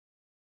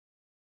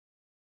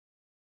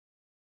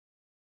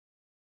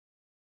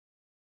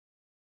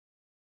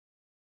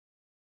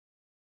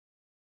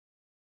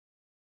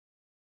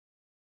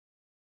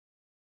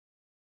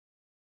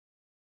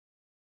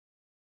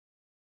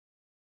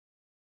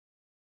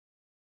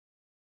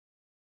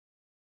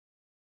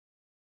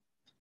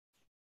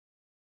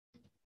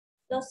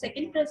The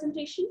second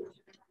presentation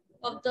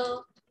of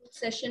the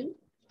session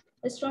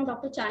is from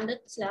Dr.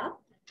 Chandak's lab.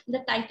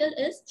 The title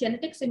is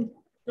Genetics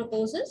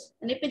Proposes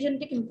and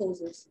Epigenetic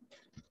Imposes.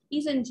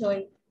 Please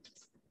enjoy.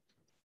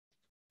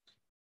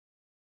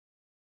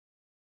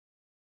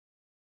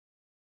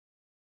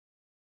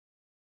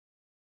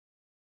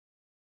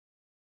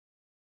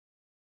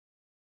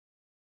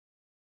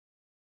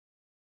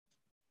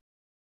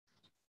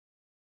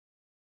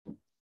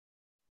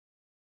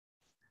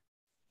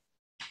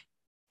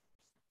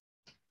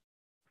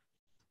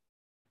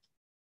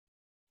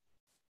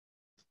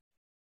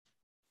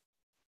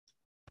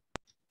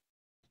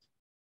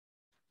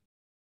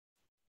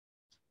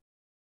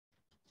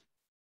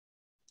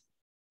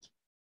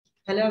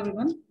 Hello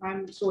everyone,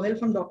 I'm Sohel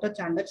from Dr.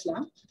 Chandak's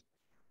lab.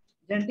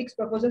 Genetics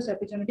proposes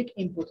epigenetic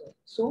imposes.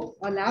 So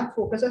our lab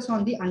focuses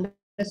on the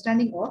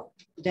understanding of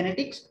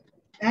genetics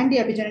and the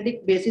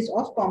epigenetic basis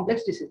of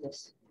complex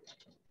diseases.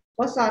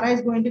 First, Sarah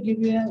is going to give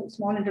you a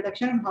small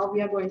introduction on how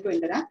we are going to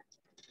interact.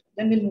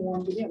 Then we'll move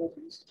on to the other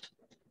things.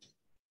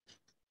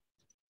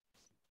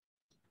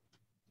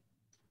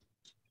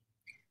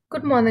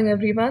 Good morning,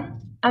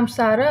 everyone. I'm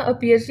Sarah, a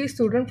PhD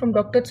student from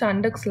Dr.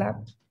 Chandak's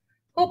lab.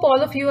 Hope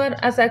all of you are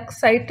as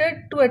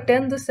excited to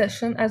attend this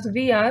session as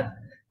we are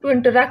to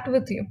interact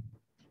with you.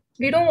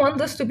 We don't want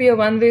this to be a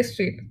one-way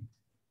street.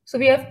 So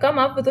we have come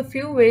up with a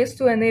few ways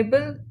to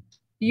enable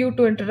you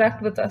to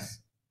interact with us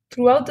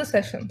throughout the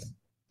sessions.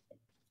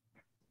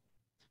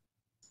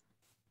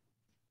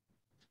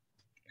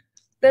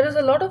 There is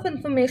a lot of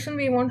information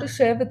we want to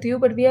share with you,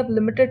 but we have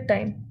limited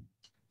time.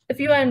 If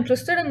you are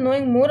interested in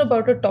knowing more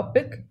about a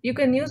topic, you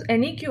can use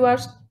any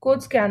QR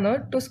code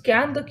scanner to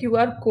scan the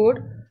QR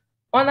code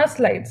on our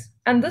slides,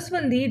 and this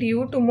will lead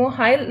you to more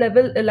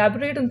high-level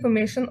elaborate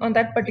information on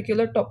that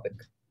particular topic.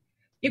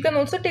 You can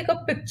also take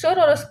a picture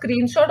or a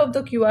screenshot of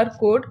the QR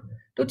code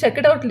to check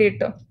it out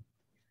later.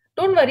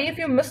 Don't worry if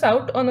you miss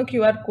out on a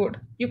QR code.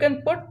 You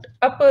can put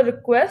up a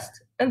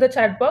request in the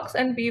chat box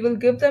and we will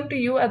give them to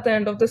you at the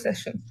end of the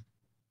session.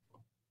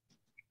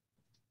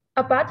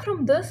 Apart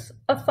from this,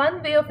 a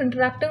fun way of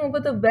interacting over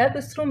the web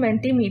is through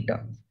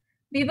Mentimeter.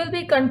 We will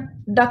be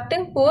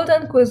conducting polls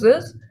and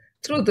quizzes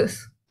through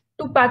this.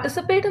 To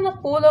participate in a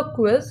poll or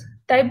quiz,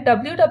 type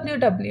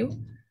www.menti.com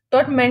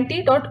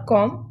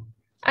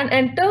and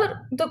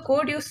enter the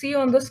code you see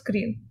on the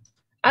screen,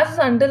 as is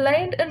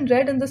underlined in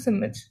red in this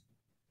image.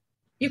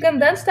 You can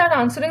then start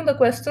answering the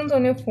questions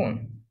on your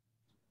phone.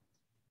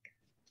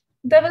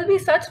 There will be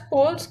such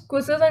polls,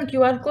 quizzes, and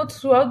QR codes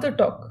throughout the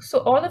talk, so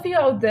all of you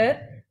out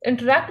there,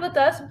 interact with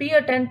us, be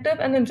attentive,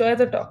 and enjoy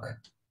the talk.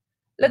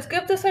 Let's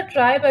give this a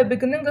try by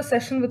beginning the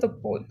session with a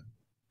poll.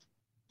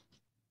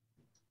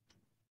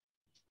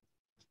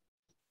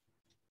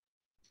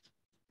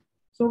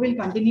 So we'll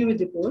continue with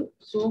the poll.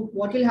 So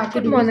what we'll have to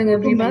Good do morning, is go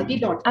everyone. to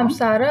menti.com. I'm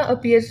Sarah, a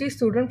PhD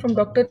student from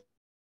Dr.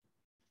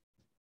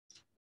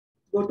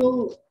 Go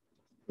to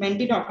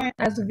menti.com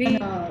as we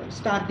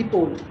start the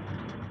poll.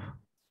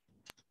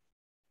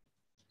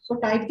 So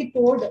type the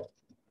code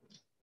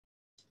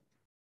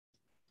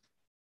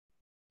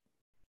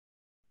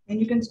and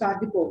you can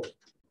start the poll.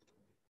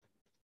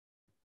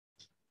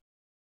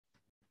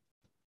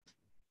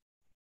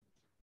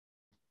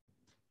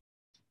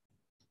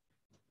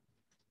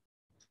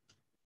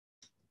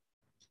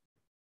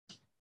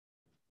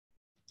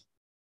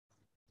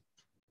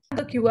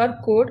 the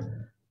QR code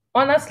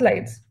on our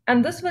slides,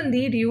 and this will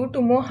lead you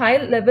to more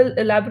high-level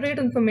elaborate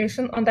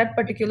information on that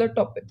particular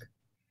topic.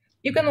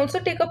 You can also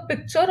take a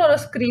picture or a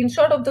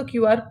screenshot of the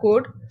QR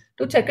code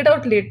to check it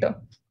out later.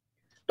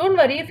 Don't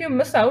worry if you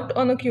miss out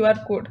on a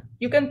QR code.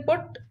 You can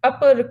put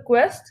up a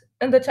request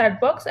in the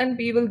chat box and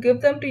we will give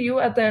them to you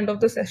at the end of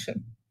the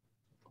session.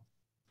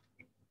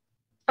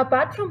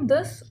 Apart from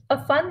this,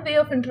 a fun way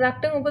of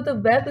interacting over the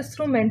web is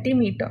through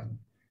Mentimeter.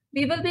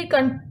 We will be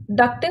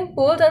conducting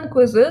polls and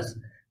quizzes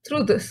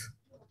through this.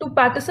 To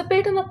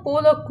participate in a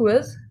poll or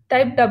quiz,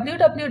 type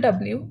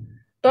www.menti.com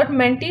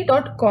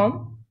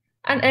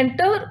and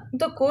enter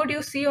the code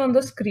you see on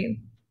the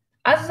screen,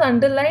 as is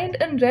underlined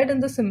in red in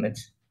this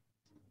image.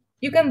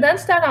 You can then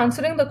start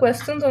answering the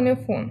questions on your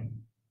phone.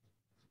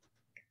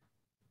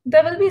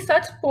 There will be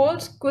such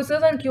polls,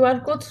 quizzes, and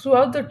QR codes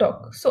throughout the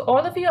talk, so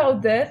all of you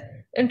out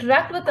there,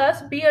 interact with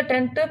us, be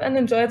attentive, and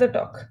enjoy the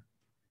talk.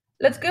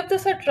 Let's give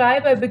this a try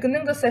by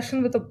beginning the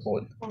session with a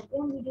poll.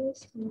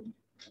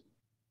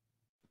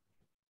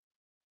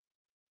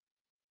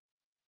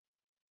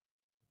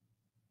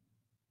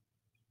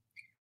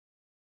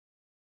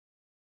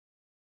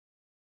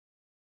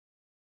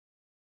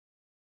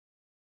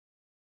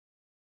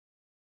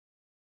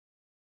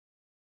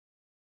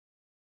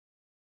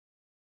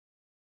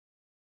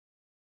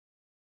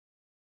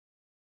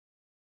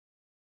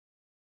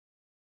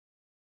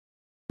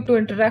 To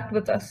interact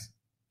with us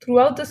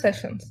throughout the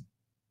sessions.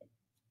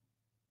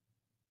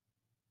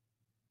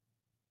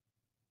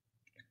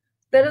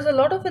 There is a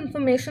lot of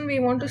information we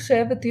want to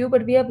share with you,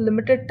 but we have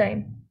limited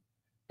time.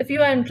 If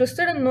you are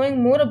interested in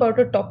knowing more about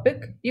a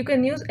topic, you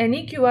can use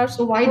any QR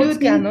So why do code you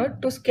scanner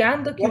think, to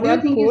scan the what do you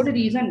QR think is the code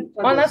reason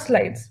for on our this?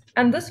 slides,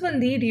 and this will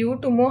lead you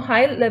to more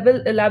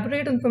high-level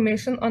elaborate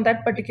information on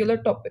that particular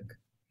topic.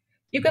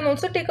 You can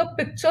also take a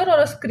picture or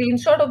a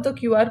screenshot of the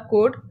QR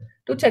code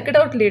to check it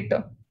out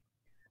later.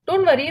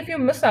 Don't worry if you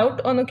miss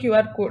out on a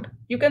QR code.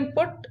 You can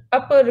put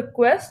up a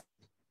request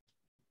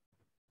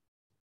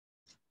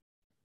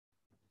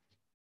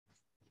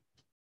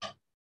and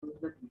we will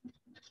get back to you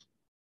as soon as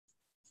possible.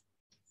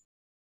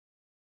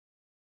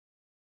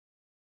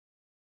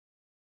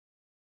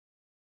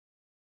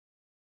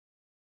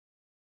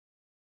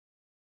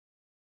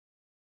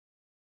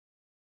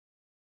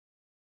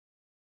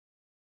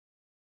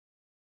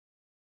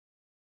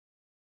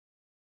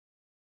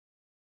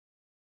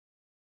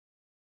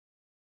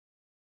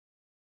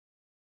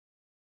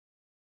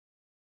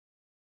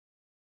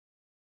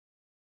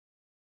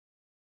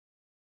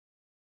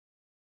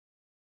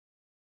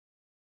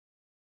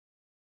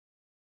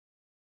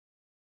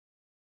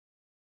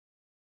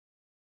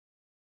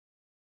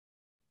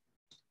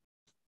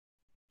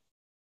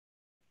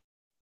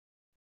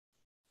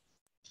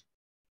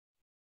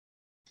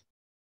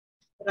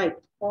 Right,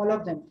 all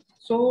of them.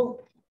 So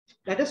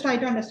let us try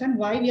to understand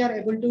why we are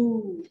able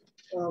to,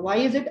 why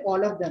is it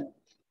all of them?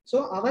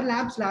 So our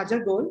lab's larger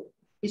goal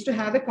is to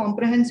have a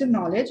comprehensive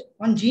knowledge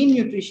on gene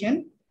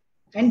nutrition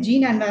and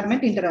gene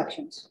environment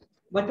interactions.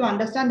 But to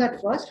understand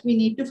that first, we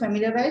need to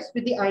familiarize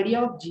with the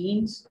idea of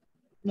genes,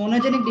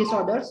 monogenic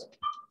disorders,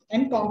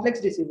 and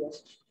complex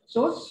diseases.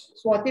 So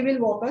Swati will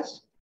walk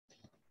us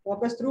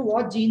through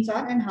what genes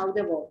are and how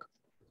they work.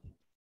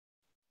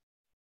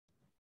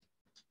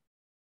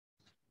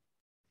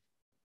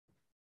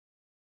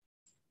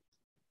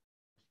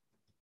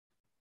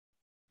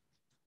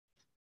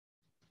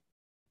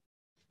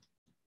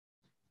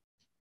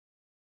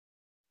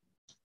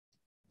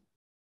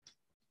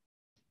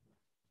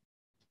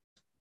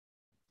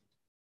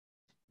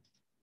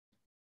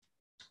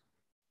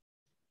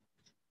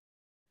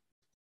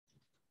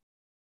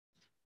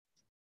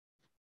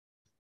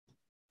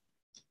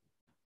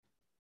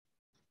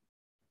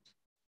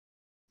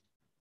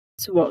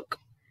 Work.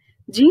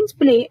 Genes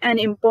play an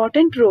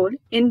important role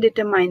in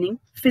determining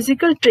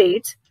physical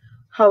traits,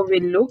 how we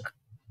look,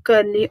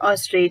 curly or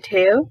straight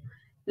hair,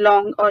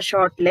 long or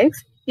short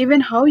legs, even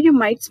how you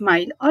might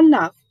smile or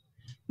laugh.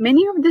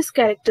 Many of these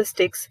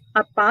characteristics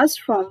are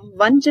passed from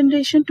one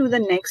generation to the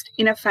next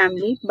in a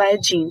family by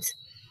genes.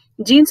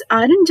 Genes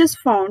aren't just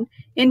found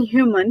in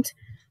humans,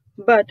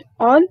 but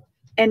all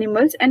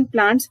animals and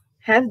plants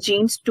have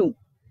genes too.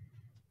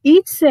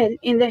 Each cell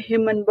in the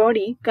human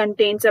body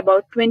contains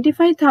about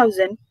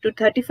 25,000 to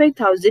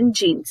 35,000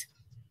 genes.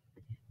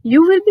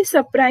 You will be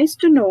surprised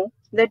to know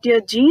that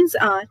your genes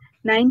are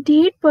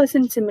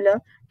 98%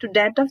 similar to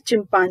that of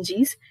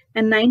chimpanzees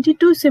and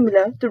 92%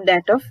 similar to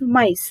that of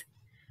mice.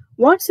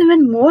 What's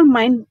even more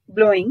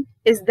mind-blowing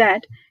is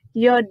that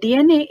your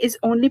DNA is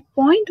only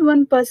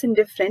 0.1%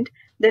 different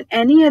than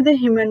any other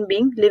human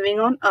being living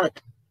on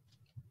Earth.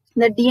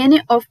 The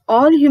DNA of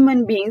all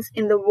human beings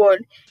in the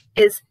world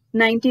is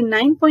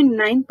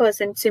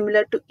 99.9%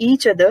 similar to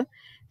each other,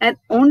 and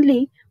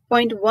only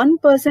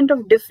 0.1%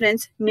 of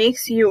difference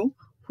makes you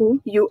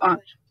who you are.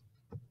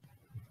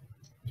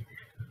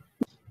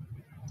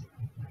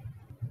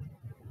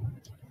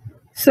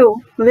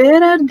 So,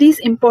 where are these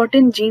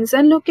important genes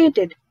are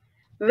located?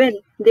 Well,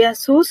 they are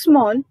so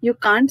small you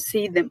can't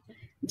see them.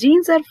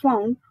 Genes are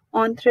found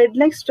on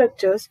thread-like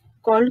structures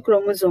called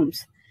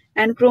chromosomes,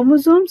 and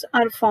chromosomes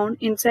are found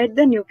inside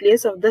the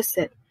nucleus of the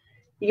cell.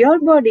 Your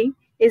body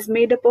is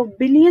made up of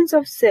billions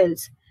of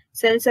cells.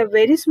 Cells are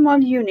very small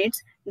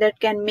units that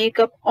can make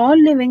up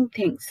all living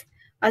things.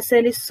 A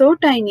cell is so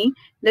tiny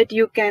that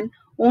you can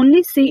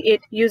only see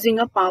it using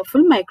a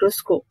powerful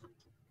microscope.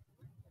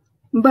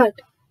 But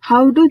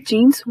how do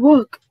genes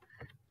work?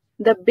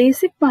 The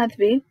basic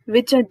pathway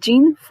which a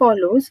gene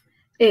follows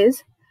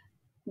is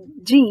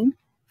gene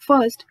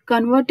first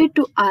converted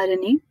to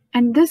RNA,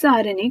 and this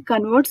RNA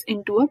converts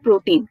into a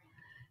protein.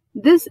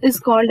 This is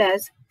called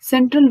as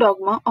central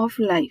dogma of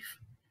life.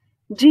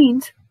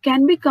 Genes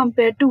can be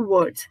compared to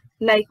words.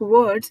 Like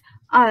words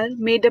are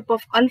made up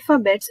of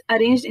alphabets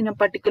arranged in a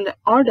particular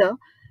order.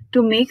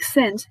 To make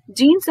sense,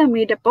 genes are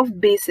made up of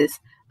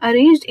bases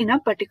arranged in a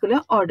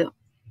particular order.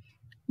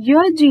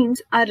 Your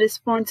genes are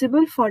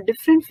responsible for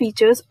different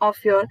features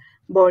of your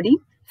body.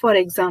 For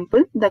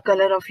example, the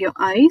color of your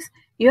eyes,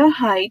 your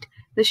height,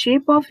 the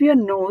shape of your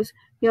nose,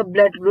 your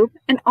blood group,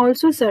 and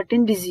also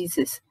certain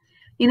diseases.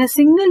 In a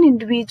single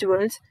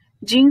individual's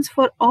genes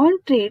for all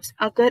traits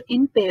occur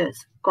in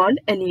pairs called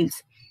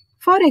alleles.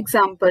 For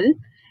example,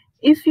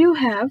 if you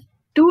have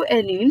two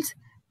alleles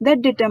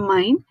that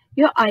determine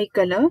your eye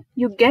color,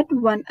 you get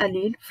one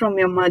allele from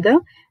your mother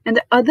and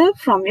the other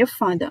from your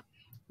father.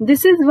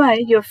 This is why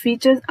your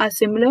features are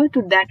similar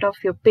to that of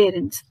your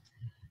parents.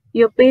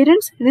 Your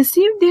parents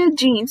receive their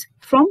genes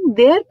from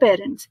their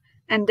parents,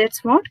 and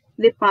that's what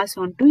they pass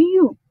on to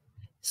you.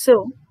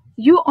 So,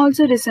 you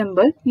also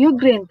resemble your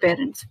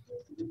grandparents.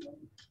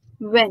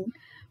 When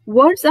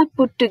words are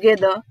put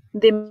together,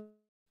 they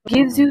make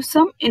gives you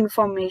some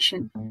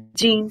information.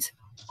 Genes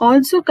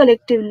also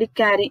collectively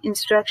carry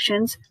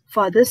instructions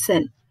for the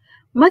cell,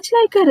 much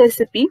like a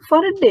recipe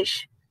for a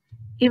dish.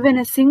 Even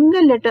a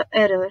single letter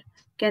error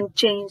can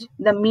change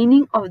the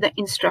meaning of the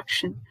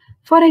instruction.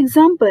 For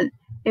example,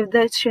 if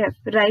the chef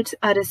writes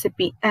a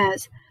recipe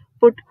as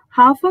put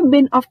half a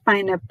bin of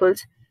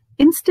pineapples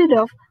instead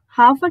of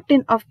half a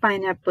tin of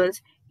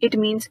pineapples, it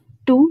means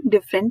two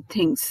different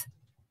things.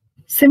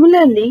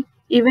 Similarly,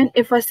 even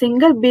if a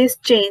single base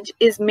change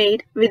is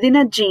made within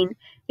a gene,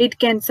 it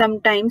can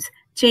sometimes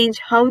change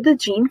how the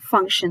gene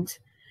functions.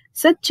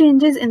 Such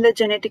changes in the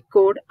genetic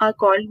code are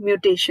called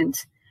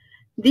mutations.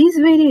 These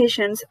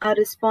variations are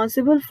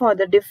responsible for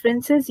the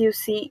differences you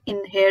see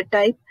in hair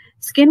type,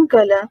 skin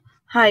color,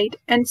 height,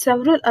 and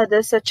several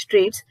other such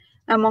traits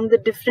among the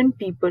different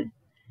people.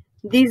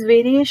 These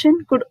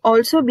variations could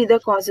also be the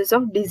causes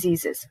of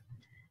diseases.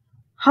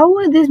 How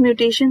are these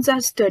mutations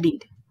are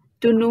studied?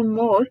 To know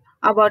more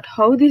about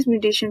how these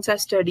mutations are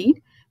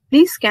studied,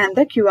 please scan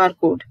the QR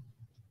code.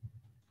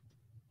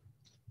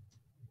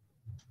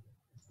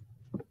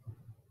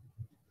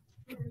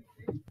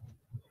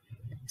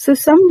 So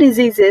some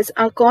diseases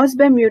are caused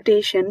by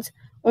mutations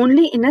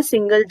only in a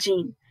single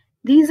gene.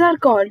 These are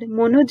called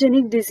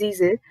monogenic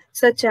diseases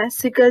such as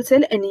sickle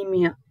cell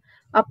anemia.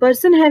 A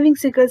person having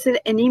sickle cell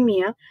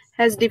anemia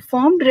has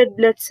deformed red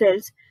blood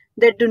cells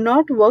that do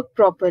not work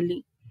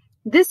properly.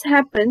 This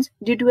happens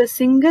due to a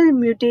single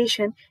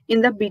mutation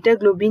in the beta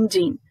globin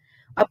gene.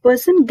 A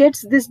person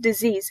gets this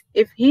disease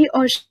if he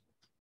or she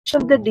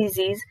of the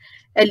disease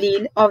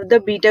allele of the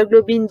beta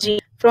globin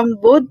gene from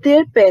both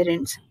their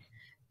parents.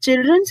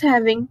 Children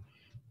having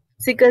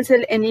sickle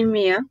cell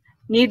anemia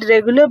need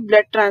regular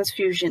blood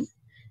transfusion.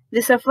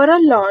 They suffer a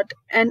lot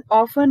and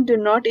often do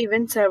not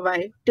even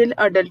survive till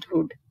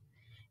adulthood.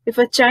 If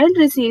a child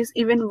receives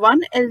even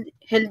one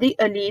healthy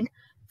allele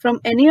from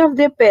any of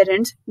their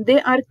parents,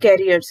 they are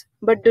carriers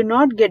but do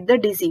not get the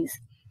disease.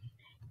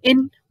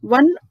 In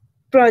one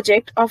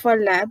project of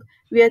our lab,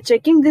 we are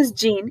checking this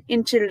gene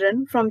in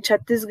children from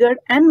Chhattisgarh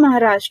and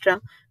Maharashtra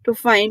to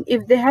find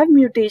if they have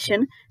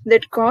mutation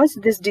that cause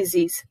this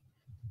disease.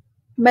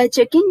 By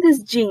checking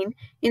this gene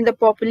in the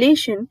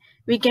population,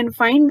 we can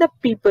find the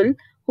people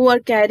who are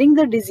carrying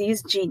the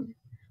disease gene.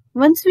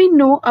 Once we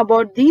know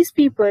about these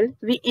people,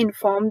 we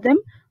inform them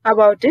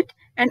about it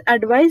and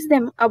advise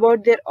them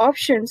about their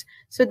options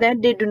so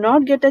that they do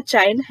not get a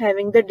child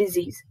having the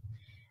disease.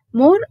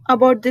 More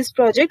about this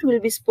project will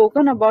be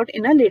spoken about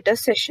in a later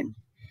session.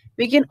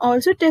 We can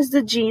also test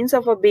the genes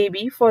of a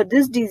baby for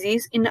this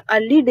disease in the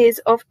early days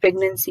of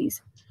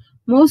pregnancies.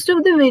 Most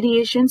of the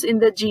variations in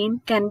the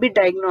gene can be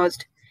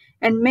diagnosed,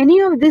 and many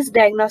of these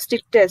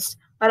diagnostic tests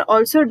are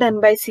also done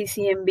by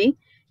CCMB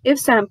if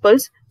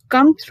samples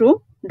come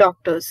through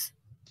doctors.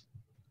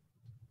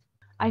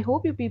 I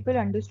hope you people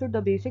understood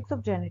the basics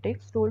of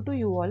genetics told to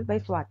you all by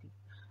Swati.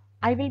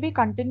 I will be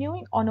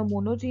continuing on a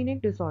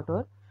monogenic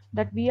disorder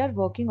that we are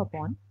working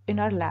upon in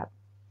our lab.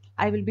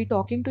 I will be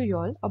talking to you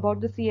all about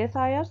the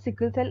CSIR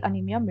sickle cell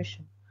anemia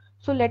mission.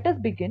 So let us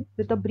begin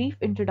with a brief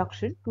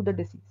introduction to the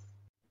disease.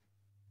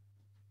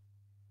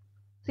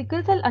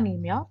 Sickle cell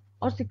anemia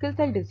or sickle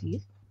cell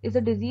disease is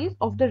a disease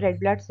of the red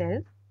blood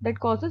cells that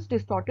causes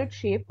distorted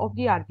shape of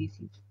the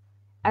RBCs.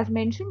 As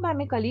mentioned by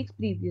my colleagues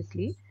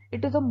previously,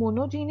 it is a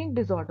monogenic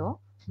disorder,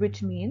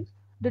 which means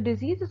the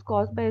disease is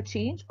caused by a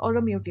change or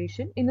a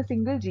mutation in a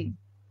single gene.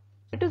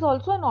 It is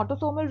also an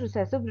autosomal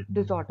recessive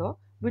disorder,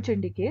 which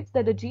indicates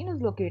that the gene is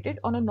located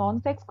on a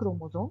non-sex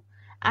chromosome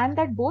and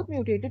that both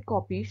mutated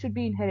copies should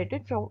be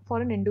inherited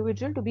for an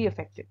individual to be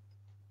affected.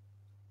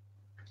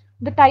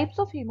 The types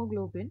of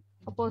hemoglobin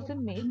a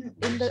person makes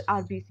in the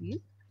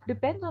RBCs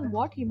depends on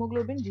what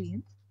hemoglobin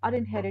genes are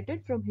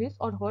inherited from his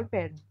or her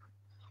parents.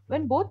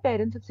 When both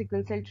parents have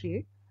sickle cell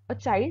trait, a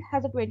child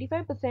has a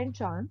 25%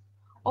 chance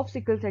of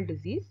sickle cell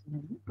disease,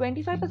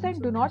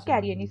 25% do not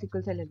carry any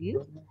sickle cell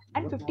alleles,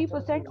 and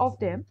 50% of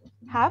them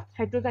have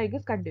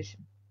heterozygous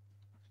condition.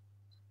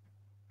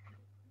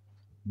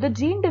 The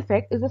gene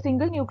defect is a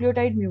single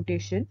nucleotide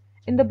mutation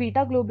in the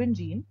beta globin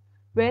gene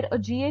where a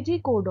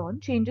GAG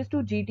codon changes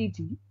to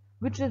GTG,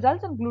 which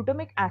results in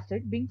glutamic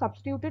acid being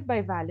substituted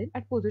by valine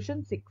at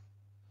position 6.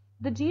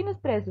 The gene is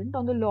present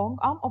on the long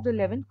arm of the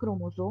 11th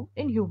chromosome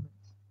in humans.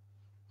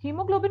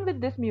 Hemoglobin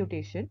with this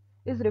mutation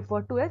is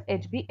referred to as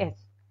HbS,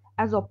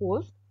 as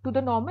opposed to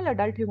the normal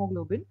adult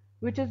hemoglobin,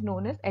 which is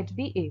known as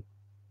HbA.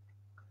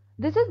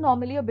 This is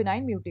normally a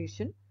benign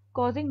mutation,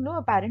 causing no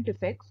apparent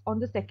effects on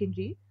the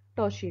secondary,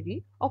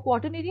 tertiary, or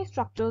quaternary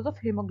structures of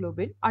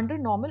hemoglobin under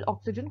normal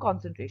oxygen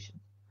concentration.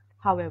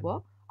 However,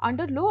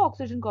 under low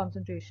oxygen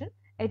concentration,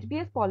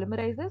 HbS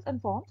polymerizes and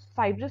forms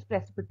fibrous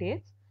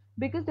precipitates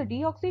because the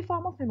deoxy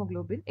form of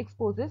hemoglobin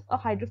exposes a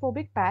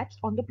hydrophobic patch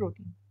on the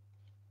protein.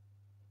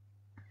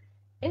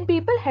 In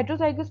people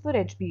heterozygous for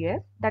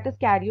HbS, that is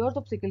carriers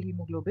of sickle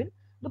hemoglobin,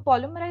 the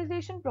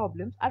polymerization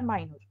problems are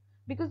minor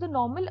because the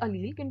normal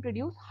allele can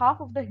produce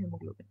half of the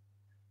hemoglobin.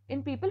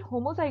 In people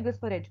homozygous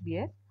for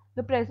HbS,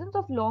 the presence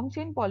of long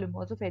chain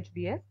polymers of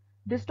HbS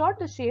distort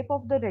the shape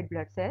of the red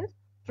blood cells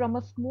from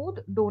a smooth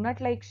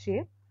donut-like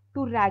shape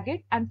to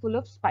ragged and full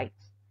of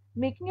spikes,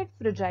 making it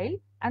fragile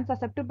and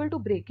susceptible to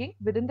breaking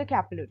within the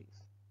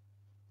capillaries.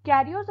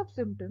 Carriers of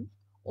symptoms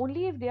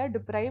only if they are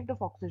deprived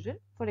of oxygen,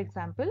 for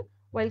example,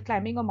 while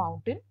climbing a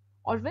mountain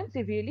or when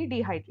severely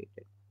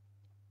dehydrated.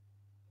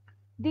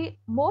 The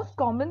most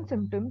common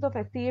symptoms of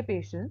SCA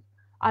patients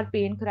are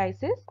pain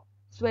crisis,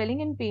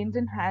 swelling and pains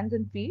in hands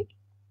and feet,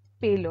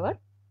 pallor,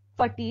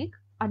 fatigue,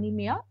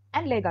 anemia,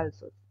 and leg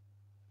ulcers.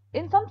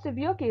 In some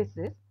severe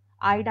cases,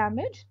 eye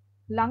damage,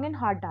 lung and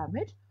heart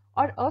damage,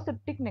 or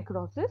aseptic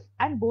necrosis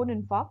and bone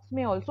infarcts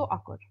may also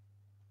occur.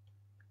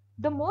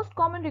 The most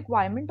common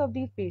requirement of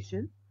these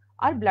patients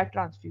are blood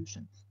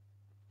transfusions.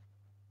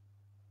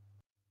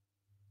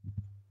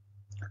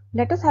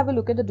 Let us have a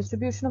look at the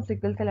distribution of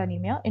sickle cell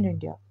anemia in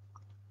India.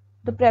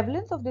 The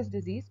prevalence of this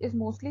disease is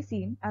mostly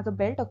seen as a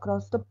belt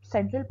across the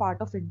central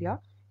part of India,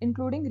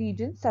 including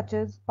regions such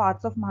as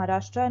parts of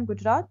Maharashtra and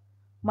Gujarat,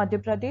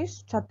 Madhya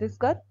Pradesh,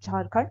 Chhattisgarh,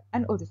 Jharkhand,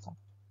 and Orissa.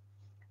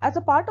 As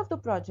a part of the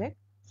project,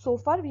 so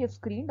far we have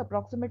screened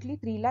approximately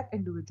 3 lakh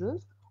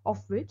individuals,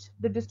 of which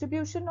the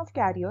distribution of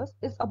carriers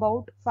is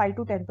about 5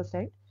 to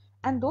 10%,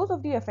 and those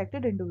of the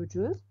affected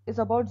individuals is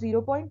about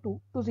 0.2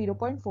 to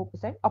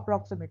 0.4%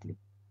 approximately.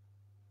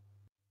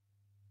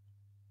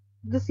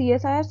 The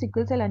CSIR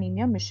Sickle Cell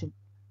Anemia Mission.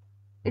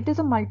 It is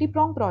a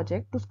multi-pronged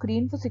project to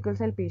screen for sickle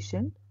cell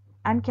patients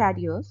and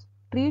carriers,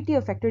 treat the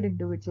affected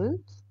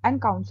individuals, and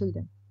counsel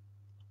them.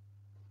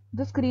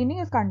 The screening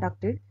is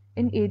conducted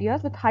in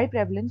areas with high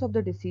prevalence of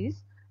the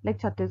disease like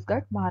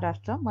Chhattisgarh,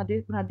 Maharashtra,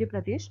 Madhya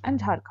Pradesh, and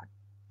Jharkhand.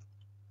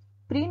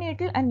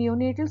 Prenatal and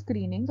neonatal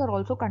screenings are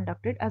also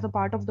conducted as a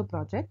part of the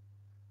project.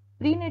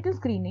 Prenatal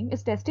screening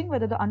is testing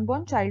whether the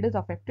unborn child is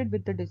affected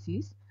with the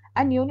disease,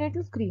 and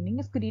neonatal screening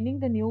is screening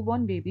the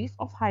newborn babies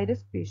of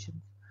high-risk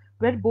patients,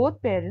 where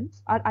both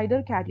parents are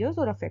either carriers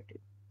or affected,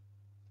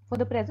 for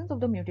the presence of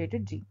the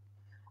mutated gene.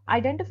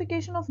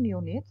 Identification of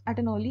neonates at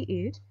an early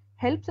age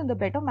helps in the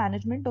better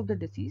management of the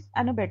disease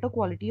and a better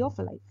quality of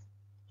life.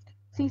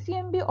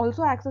 CCMB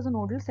also acts as a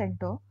nodal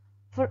center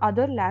for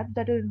other labs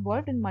that are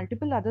involved in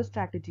multiple other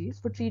strategies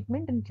for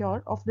treatment and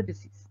cure of the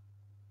disease.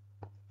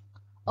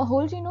 A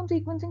whole genome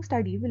sequencing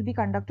study will be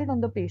conducted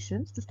on the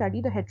patients to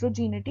study the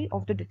heterogeneity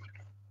of the disease.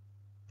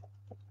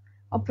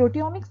 A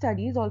proteomic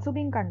study is also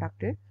being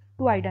conducted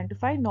to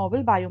identify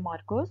novel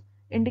biomarkers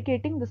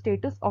indicating the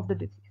status of the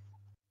disease.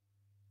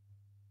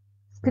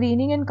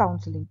 Screening and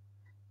counseling.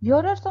 Here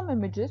are some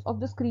images of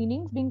the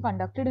screenings being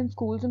conducted in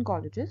schools and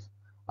colleges.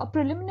 A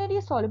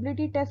preliminary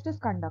solubility test is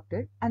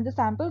conducted and the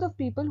samples of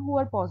people who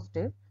are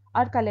positive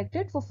are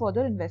collected for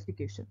further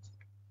investigations.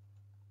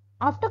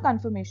 After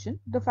confirmation,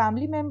 the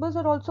family members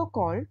are also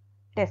called,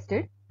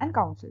 tested, and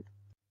counseled.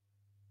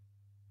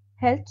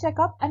 Health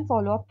checkup and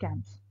follow-up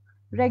camps.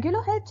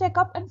 Regular health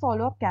checkup and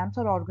follow-up camps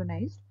are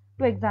organized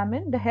to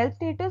examine the health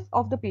status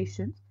of the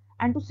patients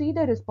and to see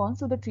their response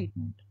to the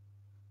treatment.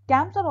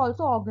 Camps are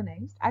also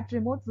organized at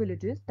remote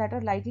villages that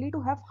are likely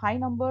to have high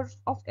numbers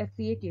of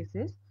SCA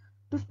cases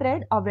to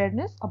spread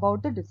awareness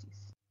about the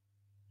disease.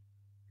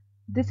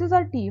 This is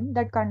our team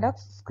that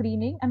conducts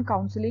screening and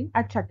counseling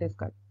at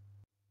Chhattisgarh,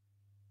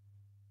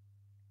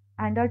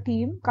 and our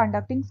team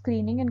conducting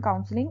screening and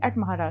counseling at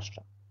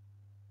Maharashtra.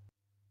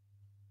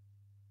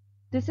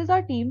 This is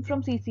our team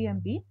from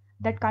CCMB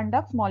that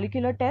conducts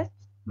molecular tests,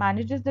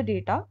 manages the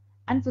data,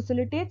 and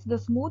facilitates the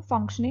smooth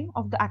functioning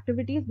of the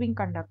activities being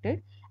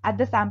conducted at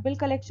the sample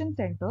collection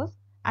centers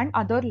and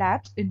other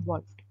labs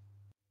involved.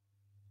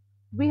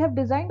 We have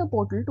designed a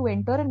portal to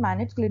enter and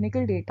manage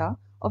clinical data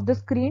of the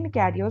screened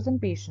carriers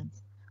and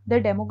patients,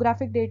 their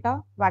demographic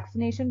data,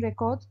 vaccination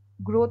records,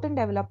 growth and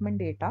development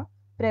data,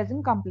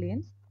 present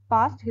complaints,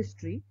 past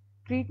history,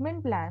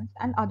 treatment plans,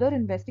 and other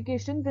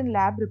investigations and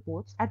lab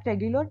reports at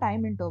regular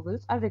time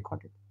intervals are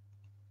recorded.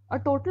 A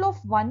total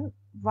of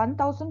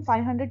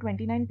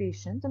 1,529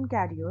 patients and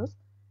carriers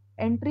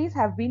entries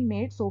have been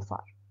made so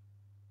far.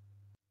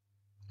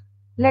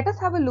 Let us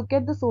have a look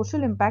at the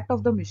social impact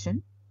of the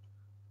mission.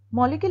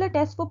 Molecular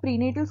tests for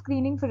prenatal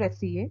screening for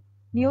SCA,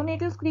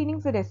 neonatal screening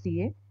for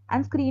SCA,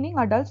 and screening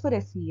adults for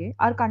SCA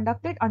are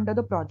conducted under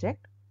the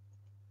project.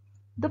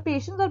 The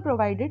patients are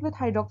provided with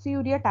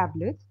hydroxyurea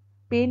tablets,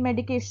 pain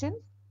medications,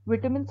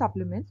 vitamin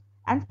supplements,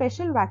 and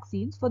special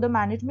vaccines for the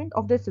management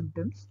of their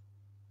symptoms.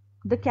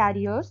 The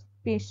carriers,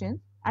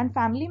 patients, and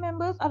family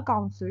members are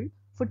counseled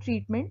for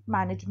treatment,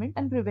 management,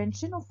 and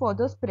prevention of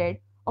further spread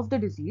of the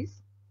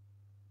disease.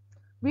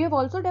 We have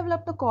also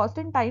developed a cost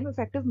and time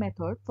effective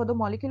method for the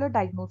molecular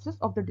diagnosis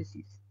of the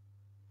disease.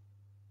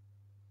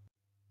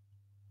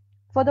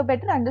 For the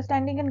better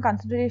understanding and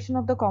consideration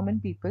of the common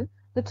people,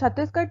 the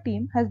Chhattisgarh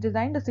team has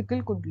designed a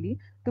sickle kundli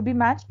to be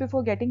matched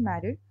before getting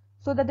married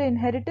so that the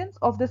inheritance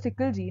of the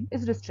sickle gene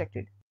is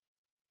restricted.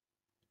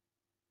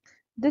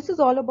 This is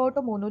all about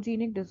a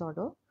monogenic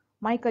disorder.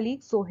 My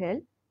colleague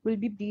Sohel will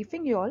be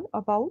briefing you all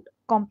about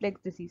complex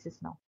diseases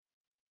now.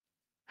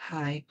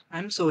 Hi,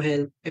 I'm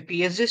Sohel, a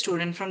PhD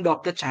student from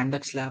Dr.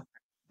 Chandak's lab.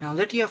 Now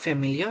that you are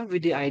familiar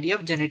with the idea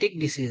of genetic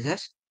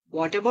diseases,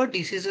 what about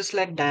diseases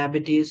like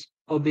diabetes,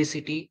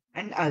 obesity,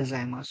 and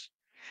Alzheimer's?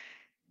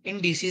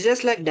 In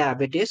diseases like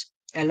diabetes,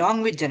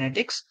 along with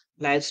genetics,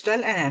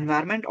 lifestyle and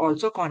environment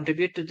also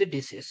contribute to the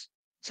disease.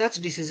 Such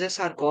diseases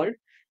are called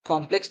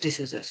complex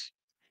diseases.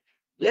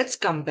 Let's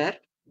compare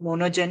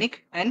monogenic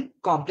and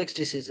complex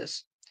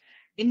diseases.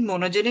 In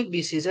monogenic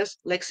diseases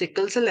like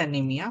sickle cell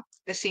anemia,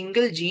 a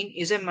single gene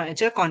is a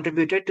major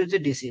contributor to the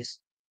disease,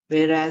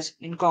 whereas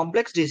in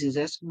complex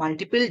diseases,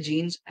 multiple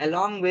genes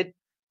along with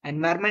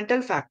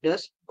environmental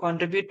factors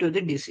contribute to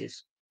the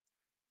disease.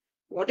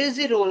 What is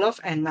the role of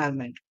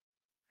environment?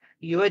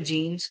 Your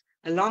genes,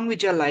 along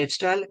with your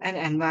lifestyle and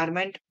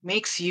environment,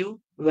 makes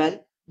you,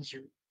 well,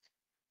 you.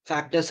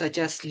 Factors such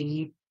as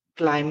sleep,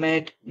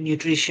 climate,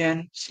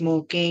 nutrition,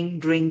 smoking,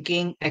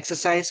 drinking,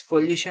 exercise,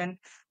 pollution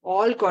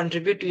all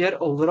contribute to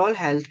your overall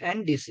health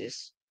and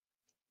disease.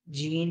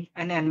 Gene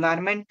and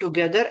environment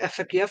together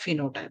affect your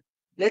phenotype.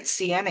 Let's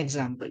see an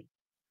example.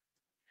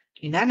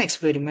 In an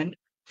experiment,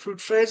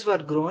 fruit flies were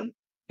grown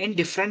in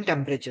different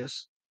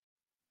temperatures.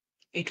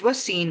 It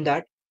was seen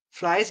that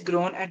flies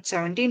grown at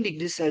 17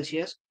 degrees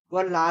Celsius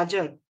were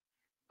larger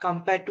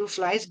compared to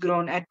flies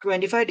grown at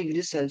 25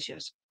 degrees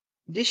Celsius.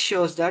 This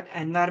shows that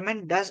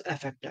environment does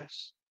affect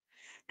us.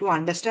 To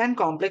understand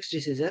complex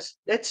diseases,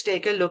 let's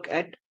take a look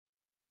at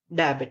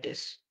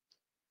diabetes.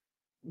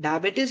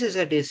 Diabetes is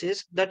a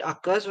disease that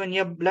occurs when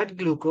your blood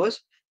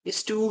glucose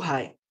is too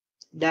high.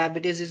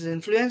 Diabetes is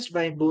influenced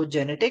by both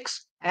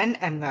genetics and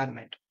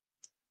environment.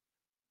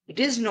 It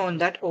is known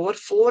that over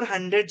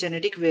 400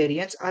 genetic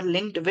variants are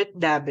linked with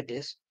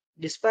diabetes.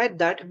 Despite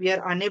that, we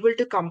are unable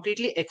to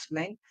completely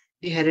explain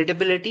the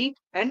heritability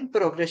and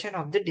progression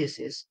of the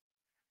disease.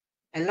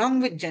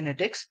 Along with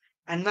genetics,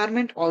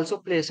 environment also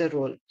plays a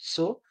role.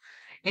 So,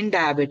 in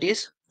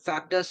diabetes,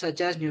 factors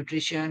such as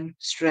nutrition,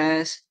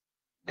 stress,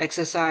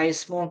 exercise,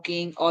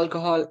 smoking,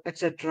 alcohol,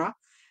 etc.,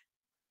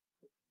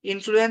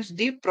 influence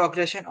the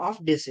progression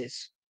of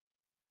disease.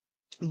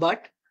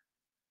 But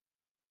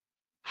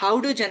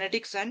how do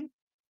genetics and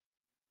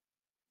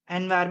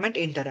environment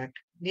interact?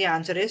 The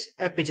answer is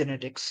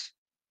epigenetics.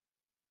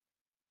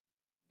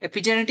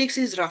 Epigenetics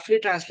is roughly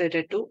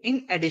translated to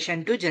in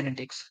addition to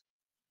genetics.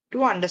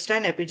 To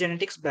understand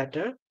epigenetics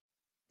better,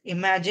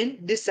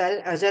 imagine this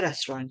cell as a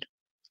restaurant.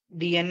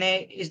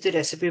 DNA is the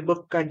recipe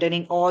book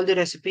containing all the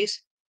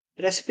recipes.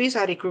 Recipes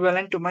are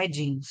equivalent to my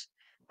genes.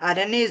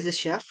 RNA is the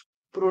chef,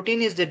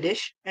 protein is the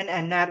dish, and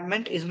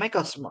environment is my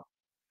customer.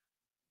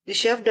 The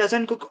chef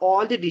doesn't cook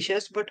all the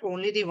dishes but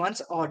only the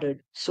ones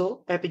ordered.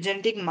 So,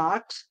 epigenetic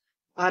marks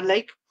are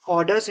like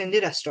orders in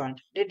the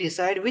restaurant. They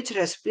decide which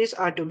recipes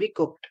are to be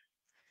cooked.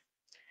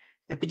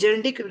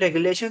 Epigenetic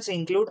regulations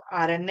include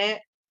RNA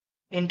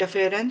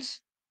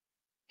interference,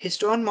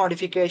 histone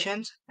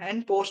modifications,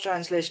 and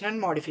post-translational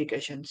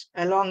modifications,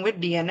 along with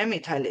DNA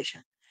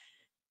methylation.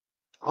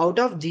 Out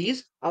of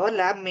these, our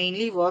lab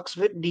mainly works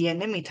with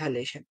DNA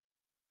methylation.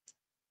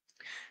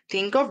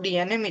 Think of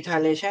DNA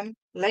methylation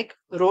like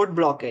road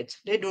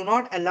blockades. They do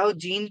not allow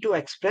gene to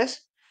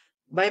express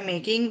by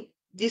making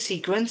the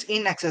sequence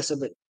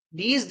inaccessible.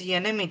 These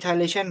DNA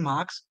methylation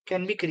marks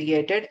can be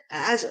created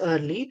as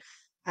early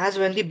as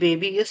when the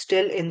baby is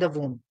still in the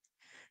womb.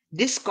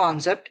 This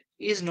concept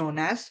is known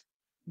as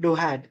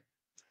DOHAD.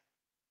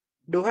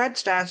 DOHAD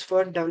stands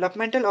for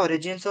Developmental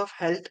Origins of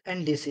Health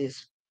and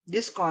Disease.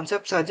 This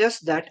concept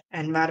suggests that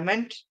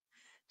environments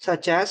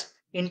such as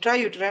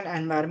intrauterine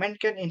environment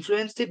can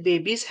influence the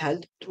baby's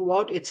health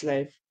throughout its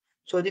life.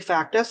 So the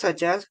factors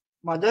such as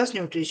mother's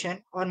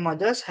nutrition or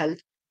mother's health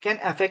can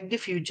affect the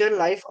future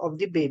life of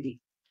the baby.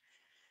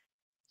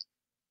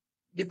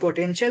 The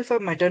potential for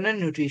maternal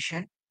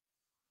nutrition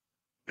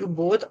to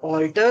both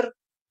alter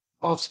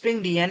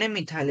offspring DNA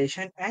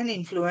methylation and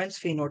influence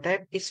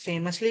phenotype is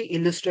famously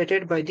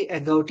illustrated by the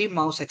agouti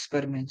mouse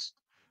experiments.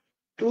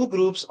 Two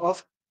groups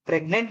of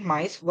pregnant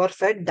mice were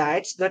fed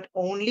diets that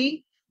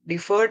only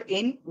differed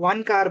in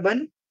one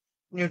carbon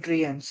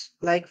nutrients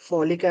like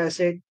folic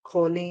acid,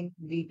 choline,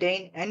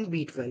 betaine, and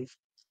B12.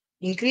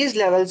 Increased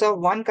levels of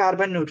one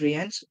carbon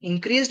nutrients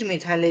increased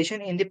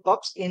methylation in the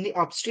pups in the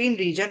upstream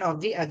region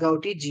of the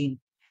agouti gene,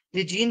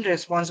 the gene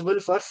responsible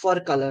for fur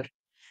color.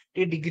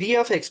 The degree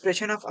of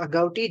expression of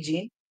agouti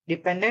gene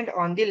depended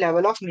on the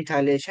level of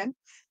methylation,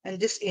 and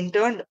this in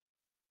turn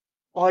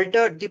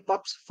altered the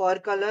pup's fur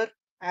color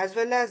as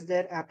well as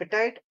their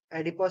appetite,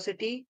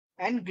 adiposity,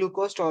 and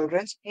glucose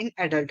tolerance in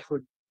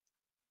adulthood.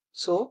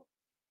 So,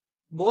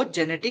 both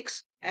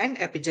genetics and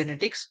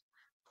epigenetics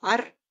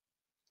are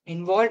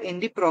involved in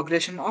the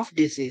progression of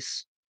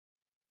disease.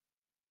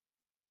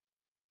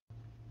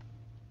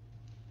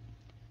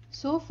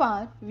 So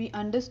far, we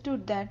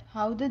understood that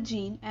how the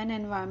gene and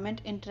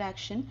environment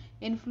interaction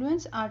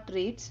influence our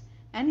traits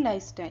and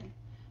lifestyle.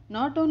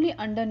 Not only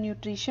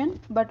undernutrition,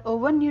 but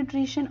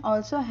overnutrition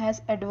also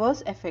has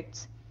adverse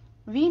effects.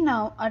 We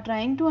now are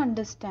trying to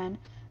understand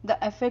the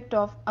effect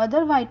of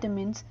other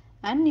vitamins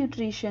and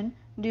nutrition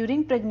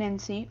during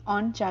pregnancy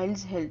on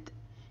child's health,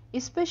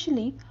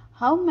 especially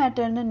how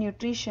maternal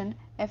nutrition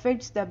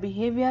affects the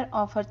behavior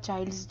of her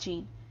child's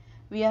gene.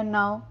 We are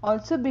now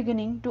also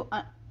beginning to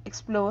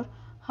explore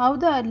how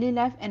the early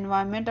life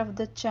environment of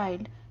the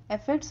child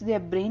affects their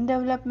brain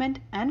development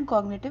and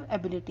cognitive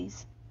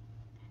abilities.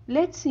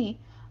 Let's see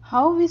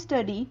how we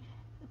study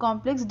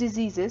complex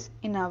diseases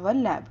in our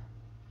lab.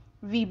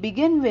 We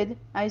begin with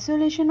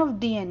isolation of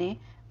DNA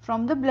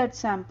from the blood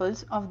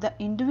samples of the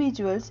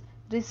individuals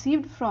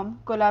received from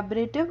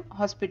collaborative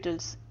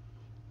hospitals.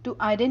 To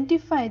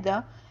identify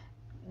the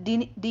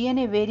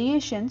DNA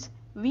variations,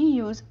 we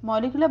use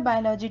molecular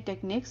biology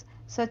techniques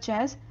such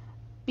as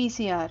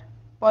PCR,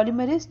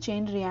 polymerase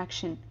chain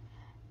reaction,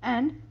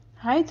 and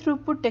high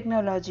throughput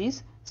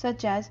technologies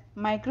such as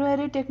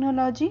microarray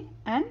technology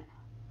and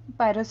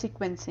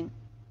pyrosequencing.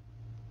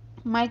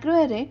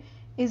 Microarray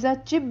is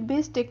a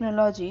chip-based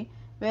technology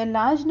where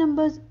large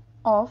numbers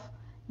of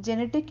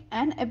genetic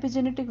and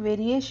epigenetic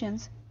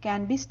variations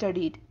can be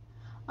studied.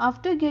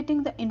 After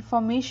getting the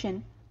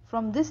information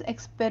from this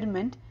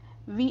experiment,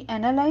 we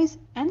analyze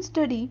and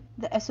study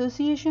the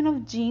association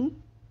of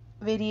gene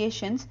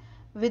variations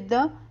with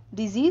the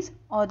disease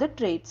or the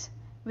traits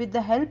with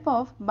the help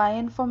of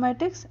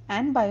bioinformatics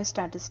and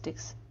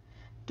biostatistics.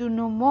 To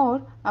know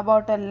more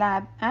about our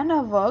lab and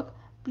our work,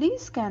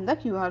 please scan the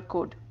QR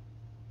code.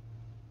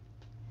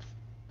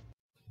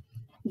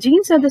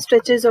 Genes are the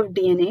stretches of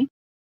DNA.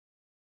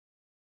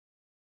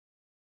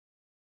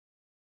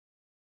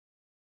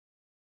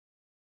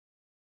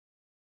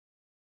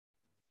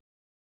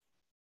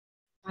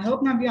 I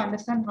hope now you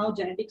understand how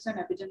genetics and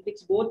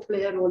epigenetics both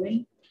play a role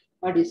in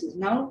a disease.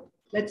 Now,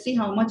 let's see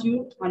how much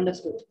you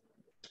understood.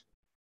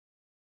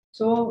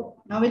 So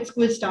now it's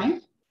quiz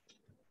time.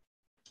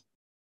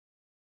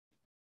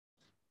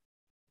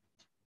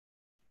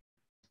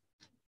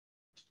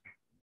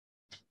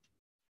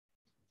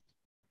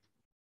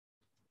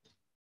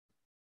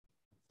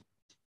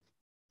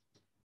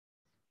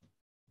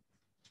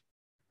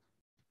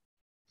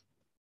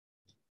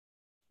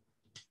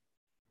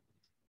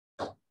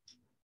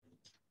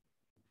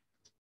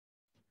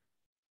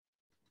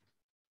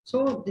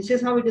 So this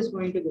is how it is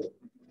going to go.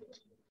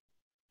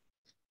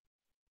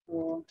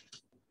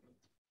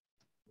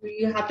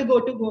 We'll have to go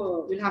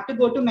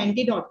to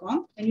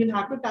menti.com and you'll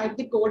have to type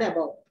the code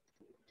above.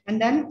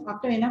 And then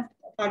after enough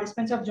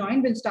participants have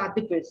joined, we'll start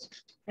the quiz.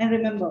 And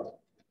remember,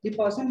 the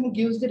person who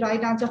gives the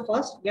right answer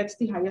first gets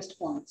the highest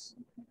points.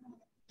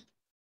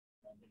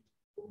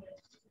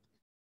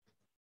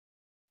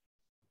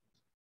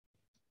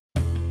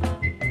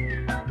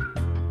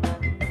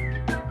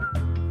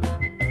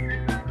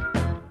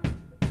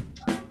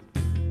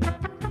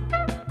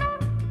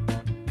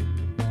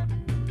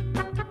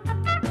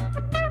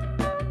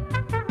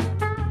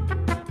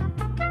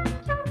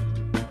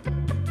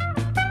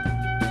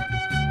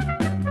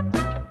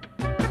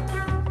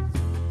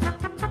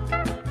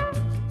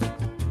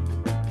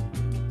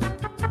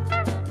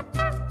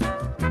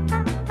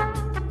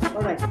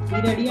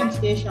 Be ready and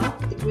stay sharp.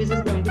 The quiz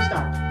is going to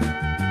start.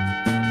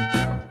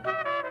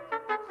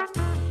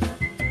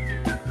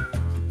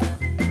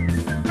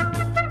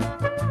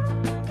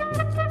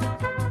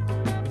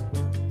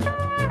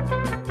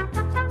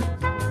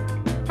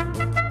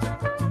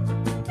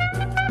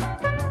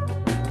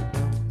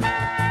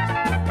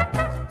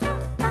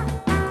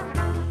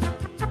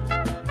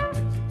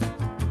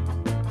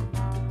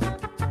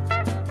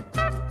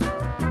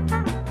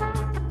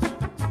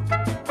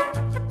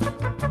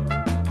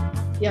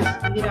 Yes,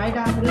 the right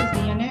answer is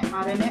DNA,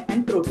 RNA,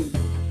 and protein.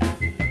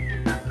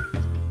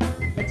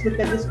 Let's look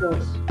at the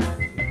scores.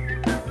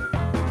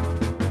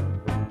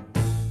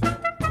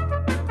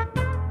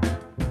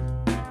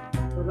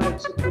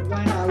 Alright, so Purva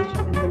and Ayush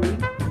are in the lead.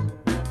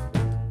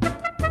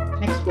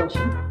 Next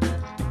question.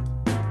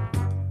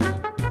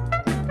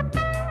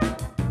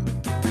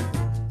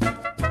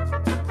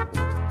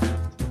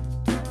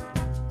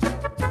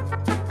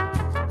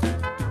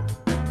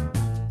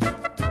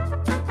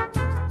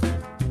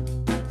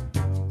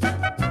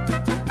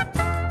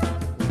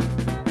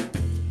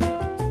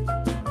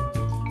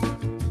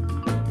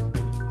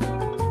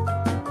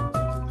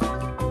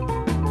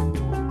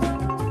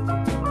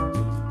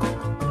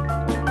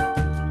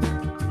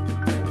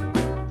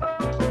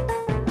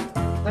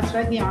 That's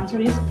right, the answer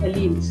is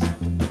alleles.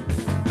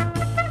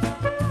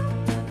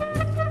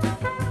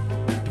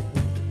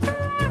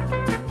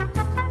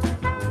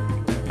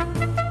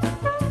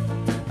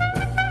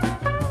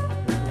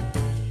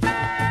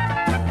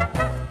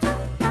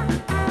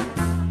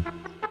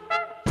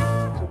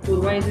 So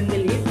Purva is in the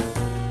lead.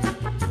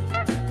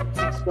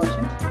 Next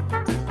question.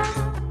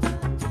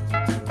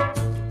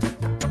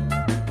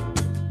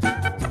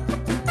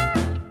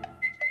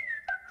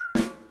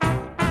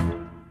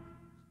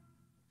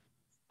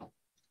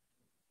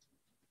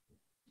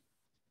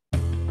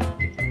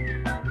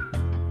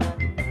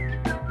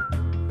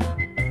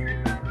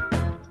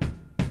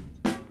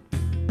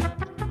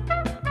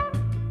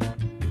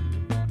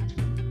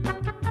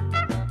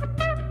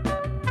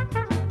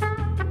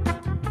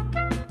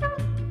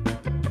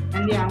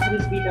 And the answer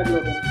is beta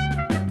globin.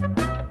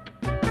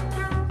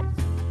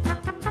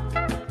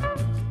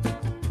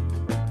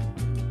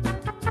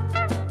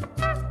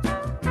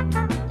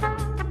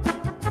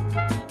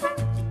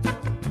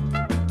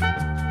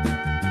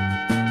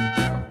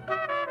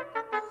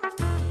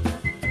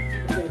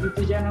 Okay, the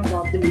now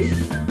got the lead.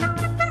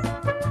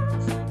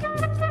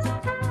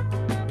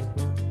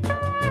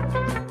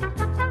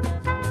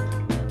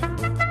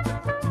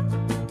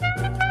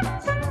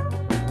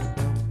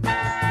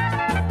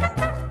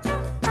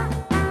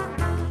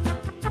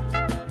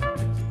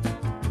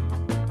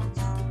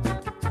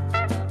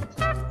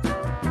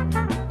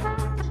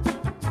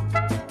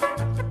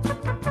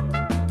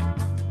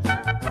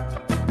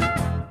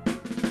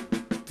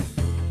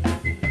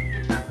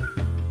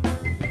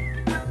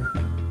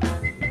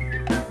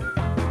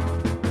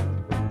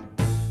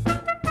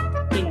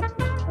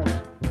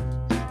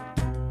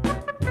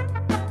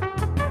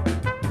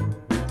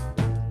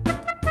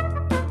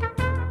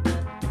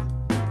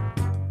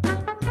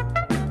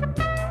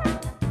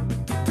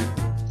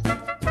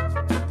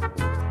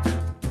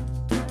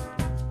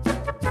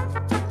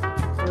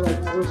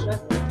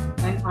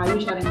 And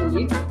Ayush are in the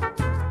lead.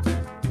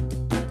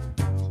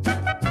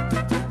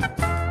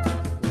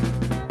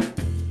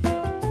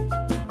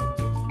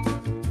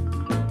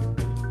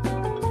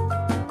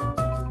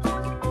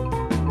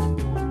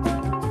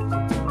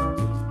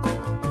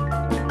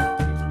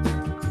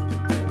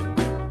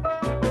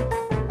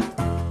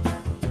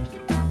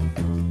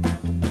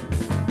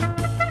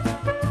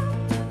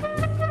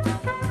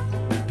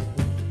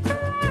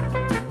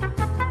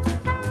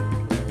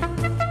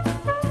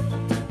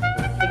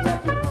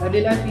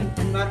 Early life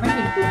environment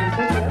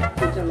influences your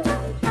future life.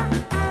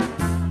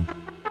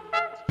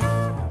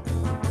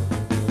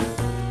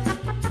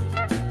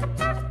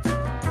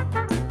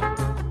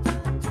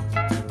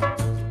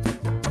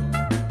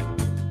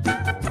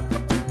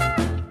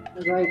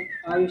 Right,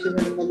 Ayush is in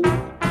the lead.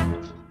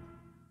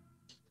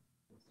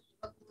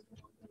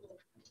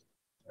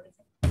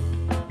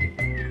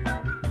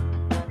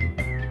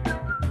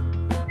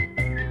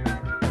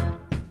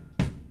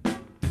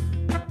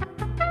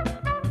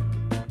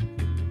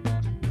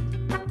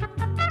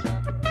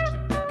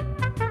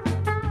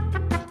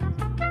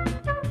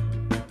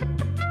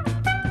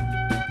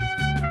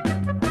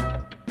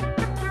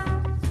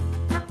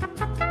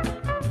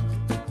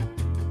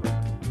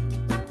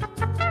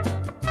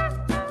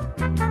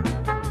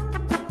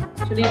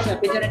 Actually, it's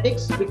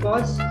epigenetics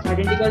because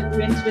identical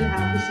twins will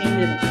have the same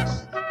genetics.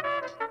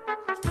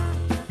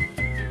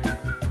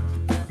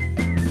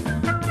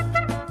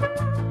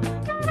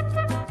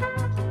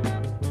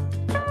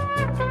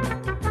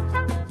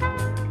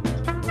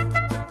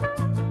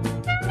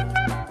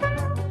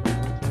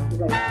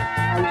 Right,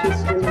 Ayush is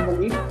still in the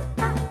lead.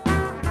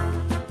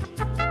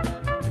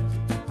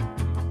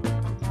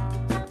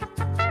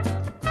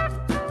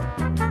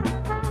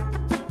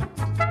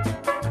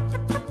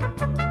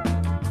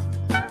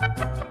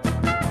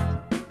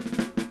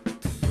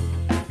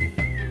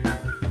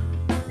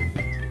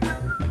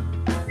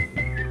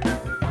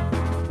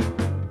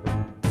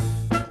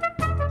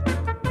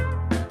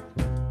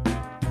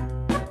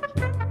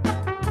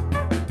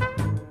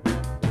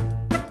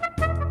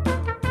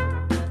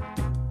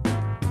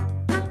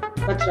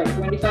 That's right,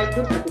 25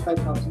 to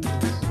 35,000 genes.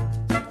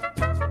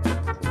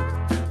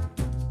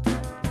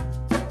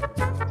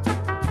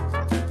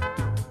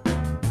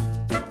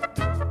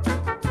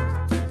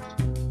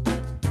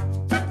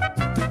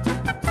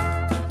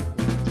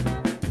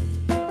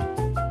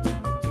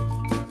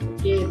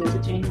 Okay, there's a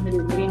change in the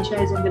lead. Greensha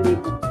is in the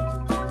lead now.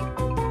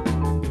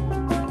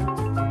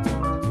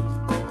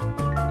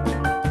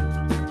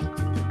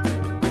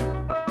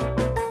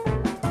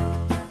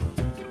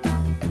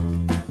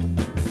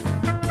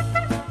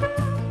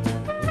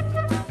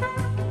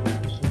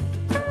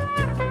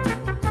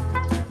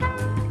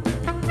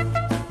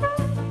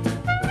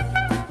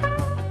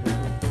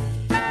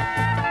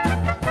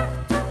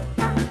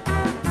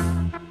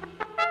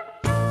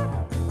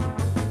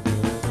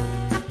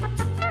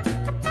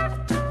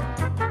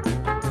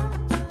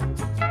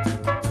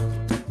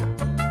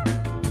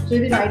 So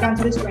the right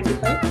answer is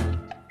 25.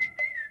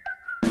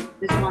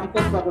 This is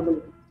 1/4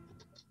 probability.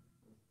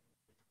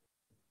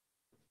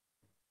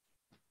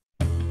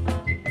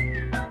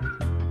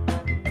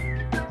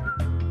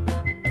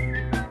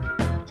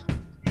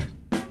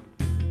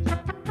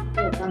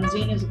 Okay,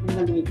 Tanzeen is in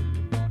the lead.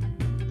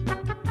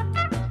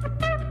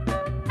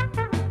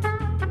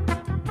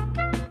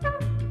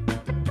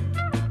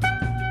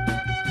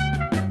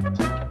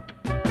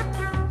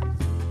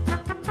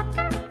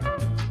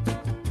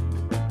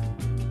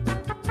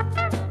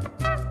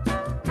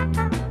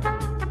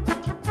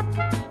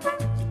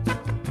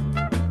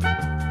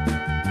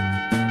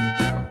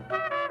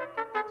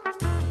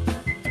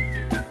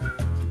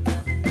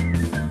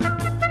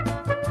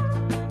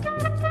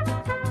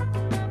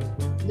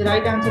 The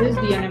right answer is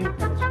DNA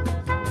morphology.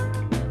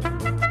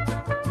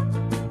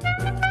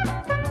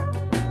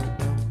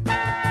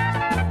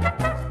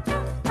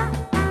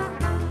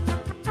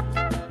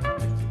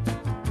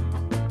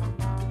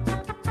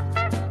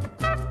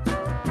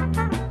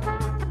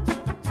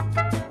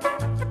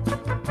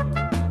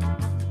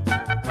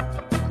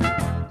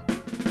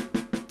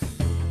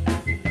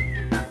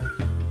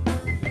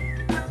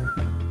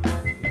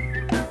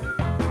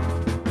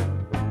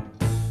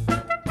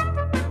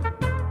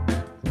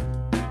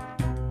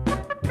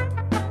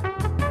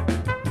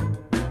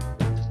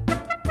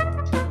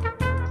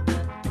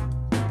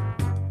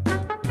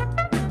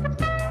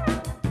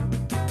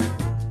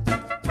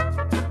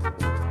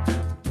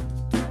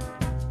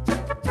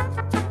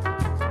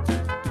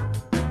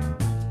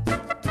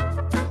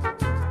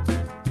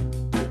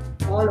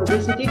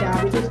 obesity,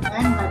 diabetes,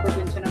 and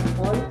hypertension are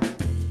all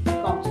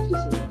complex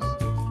diseases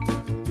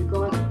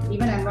because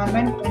even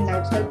environment and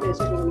lifestyle plays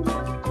a role in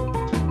that.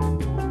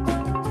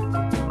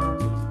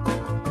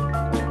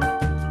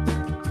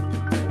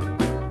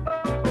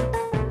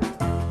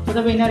 So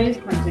the winner is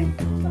consent.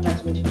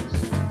 Congratulations.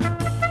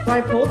 So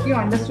I hope you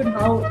understood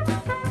how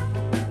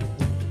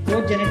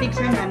both genetics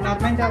and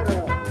environment are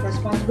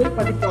responsible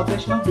for the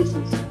progression of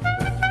disease.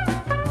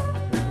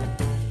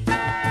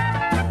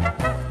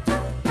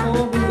 So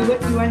we'll do a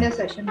Q&A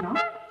session now.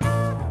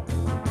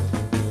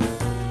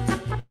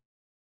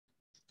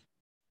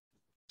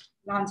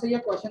 I'll answer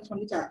your questions from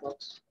the chat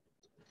box.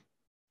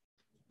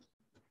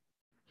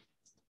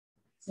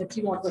 Let's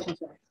see what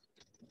questions are.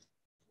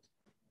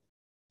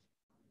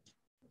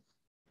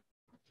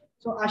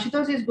 So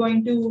Ashutosh is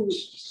going to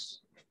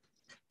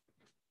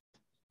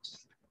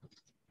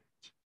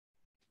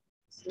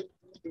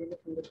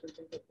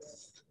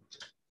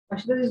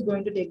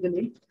take the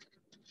lead.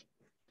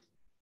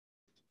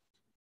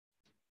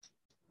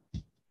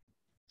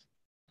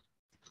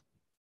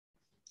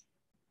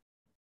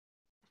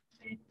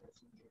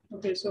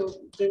 Okay, so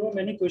there were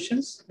many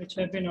questions which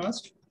have been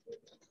asked.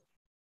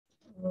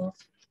 We'll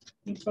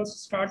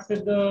first start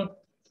with the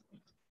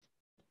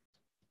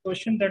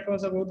question that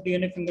was about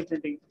DNA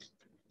fingerprinting.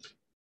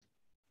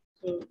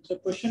 So the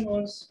question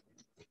was,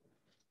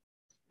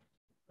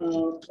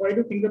 why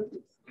do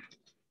fingerprints?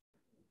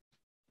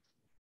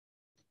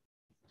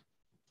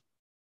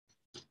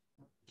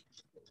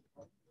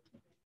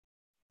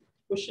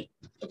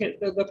 Okay,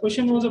 the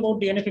question was about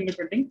DNA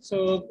fingerprinting.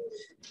 So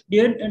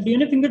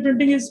DNA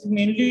fingerprinting is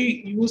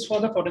mainly used for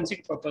the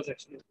forensic purpose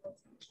actually.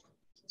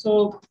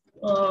 So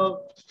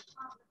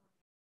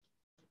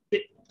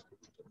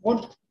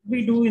what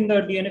we do in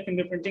the DNA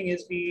fingerprinting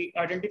is we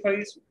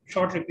identify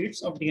short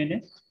repeats of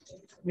DNA,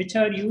 which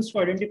are used to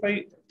identify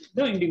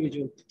the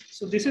individual.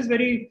 So this is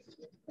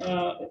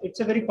it's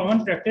a very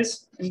common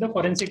practice in the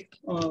forensic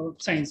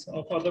science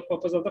for the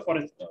purpose of the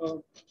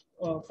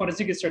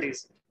forensic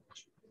studies.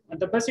 And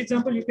the best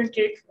example you can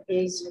take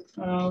is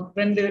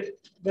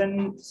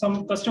when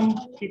some custom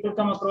people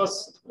come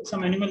across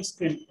some animal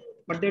skin,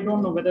 but they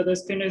don't know whether the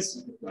skin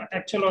is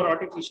actual or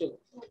artificial.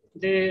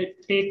 They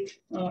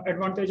take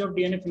advantage of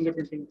DNA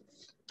fingerprinting.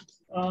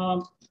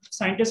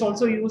 Scientists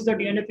also use the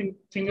DNA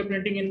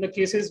fingerprinting in the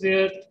cases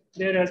where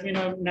there has been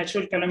a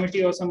natural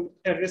calamity or some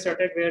terrorist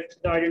attack where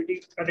the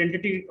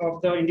identity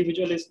of the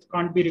individual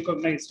can't be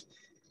recognized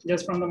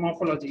just from the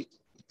morphology.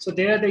 So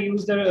there they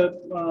use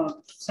the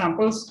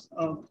samples,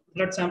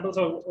 blood samples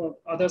or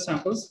other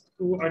samples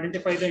to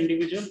identify the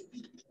individual.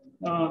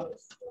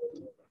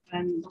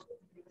 And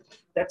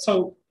that's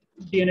how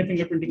DNA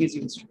fingerprinting is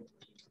used.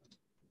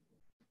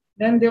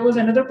 Then there was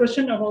another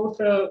question about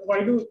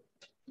why do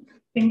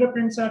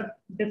fingerprints are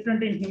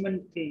different in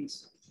human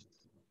beings.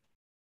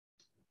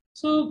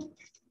 So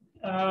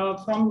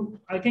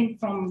I think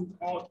from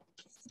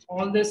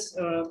all this,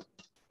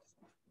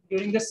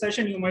 during this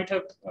session, you might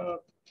have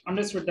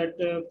understood that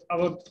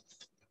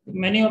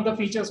many of the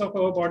features of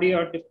our body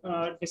are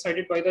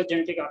decided by the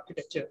genetic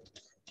architecture.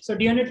 So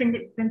DNA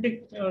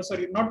fingerprinting,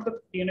 sorry, not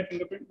the DNA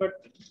fingerprint, but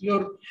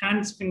your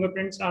hand's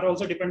fingerprints are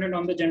also dependent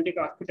on the genetic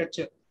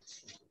architecture.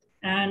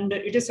 And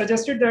it is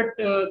suggested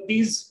that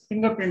these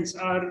fingerprints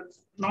are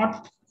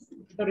not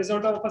the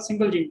result of a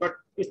single gene, but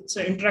it's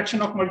an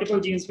interaction of multiple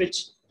genes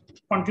which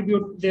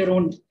contribute their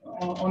own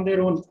on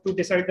their own to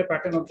decide the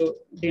pattern of the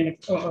DNA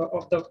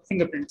of the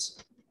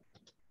fingerprints.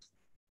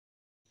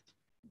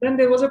 Then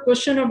there was a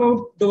question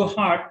about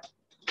DOHART.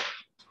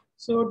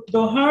 So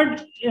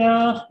DOHART,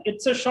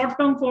 it's a short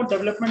term for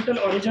developmental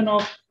origin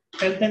of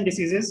health and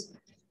diseases.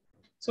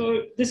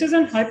 So this is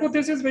an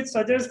hypothesis which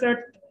suggests that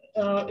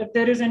if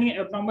there is any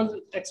abnormal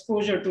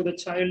exposure to the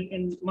child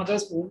in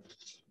mother's womb,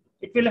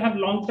 it will have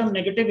long-term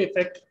negative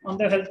effect on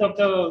the health of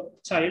the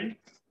child,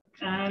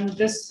 and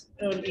this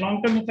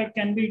long-term effect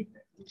can be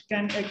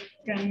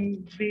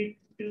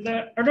till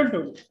the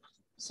adulthood.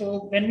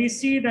 So when we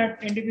see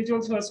that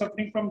individuals who are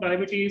suffering from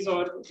diabetes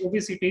or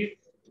obesity,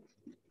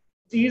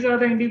 these are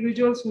the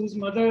individuals whose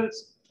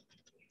mothers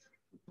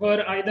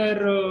were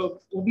either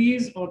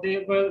obese or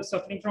they were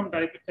suffering from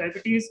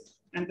diabetes,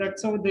 and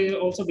that's how they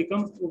also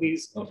become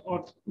obese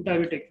or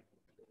diabetic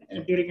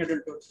during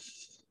adulthood.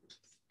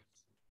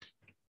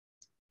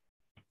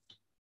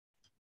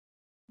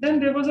 Then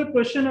there was a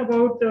question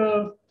about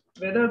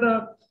whether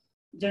the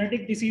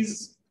genetic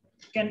disease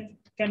can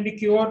be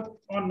cured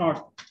or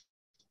not,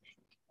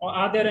 or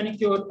are there any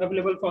cure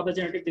available for the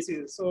genetic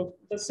diseases? So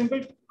the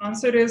simple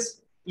answer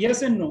is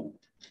yes and no.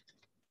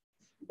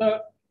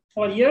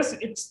 For yes,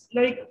 it's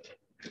like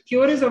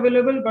cure is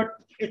available, but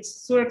it's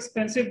so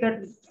expensive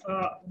that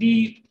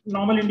we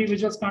normal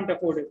individuals can't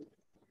afford it.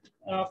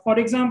 For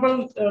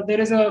example,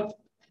 there is a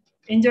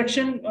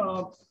injection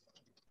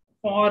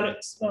for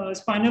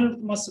spinal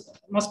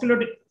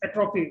muscular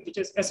atrophy, which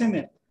is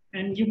SMA.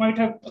 And you might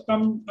have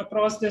come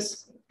across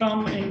this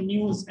term in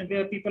news, and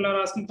where people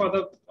are asking for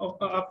the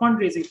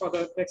fundraising for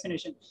the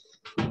vaccination.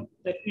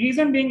 The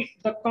reason being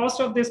the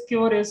cost of this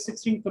cure is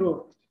 16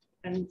 crore.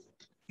 And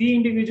we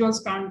individuals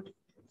can't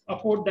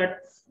afford that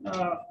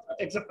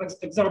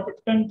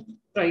exorbitant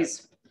price.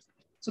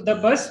 So the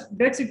best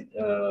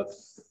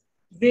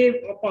way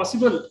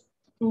possible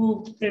to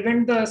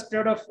prevent the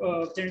spread of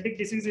genetic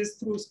diseases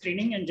through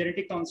screening and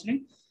genetic counseling,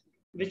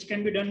 which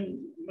can be done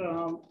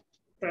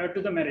prior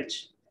to the marriage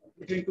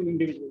between two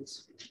individuals.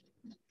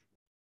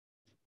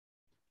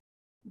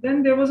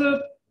 Then there was a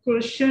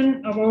question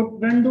about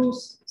when do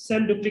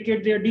cells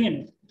duplicate their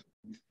DNA.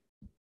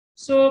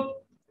 So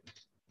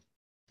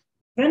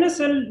when a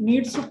cell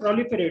needs to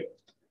proliferate,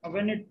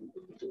 when it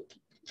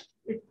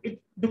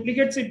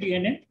duplicates its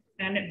DNA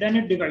and then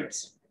it divides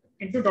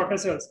into daughter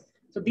cells.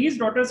 So these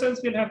daughter cells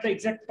will have the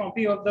exact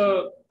copy of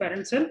the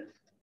parent cell.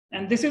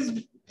 And this is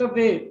the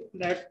way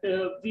that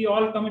we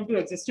all come into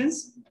existence.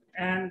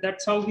 And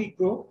that's how we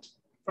grow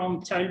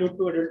from childhood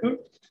to adulthood.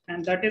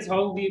 And that is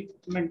how we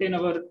maintain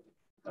our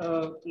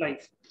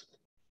life,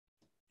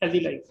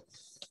 healthy life.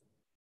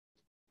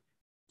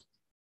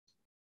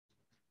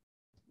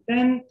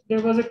 Then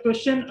there was a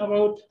question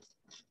about,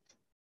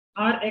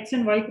 are X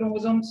and Y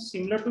chromosomes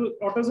similar to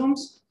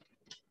autosomes?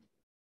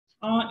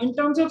 In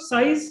terms of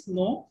size,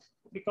 no,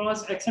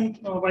 because X and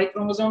Y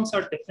chromosomes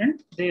are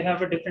different. They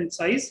have a different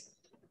size.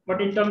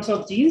 But in terms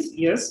of genes,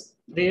 yes,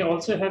 they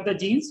also have the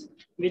genes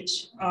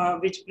which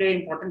play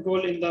an important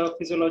role in the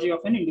physiology of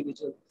an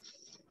individual.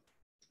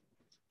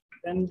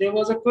 Then there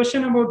was a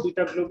question about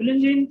beta globulin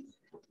gene.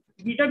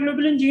 Beta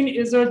globulin gene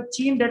is a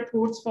gene that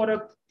codes for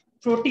a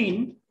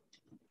protein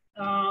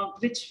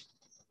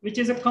which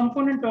is a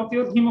component of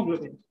your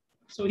hemoglobin.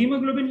 So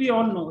hemoglobin, we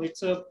all know,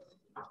 it's a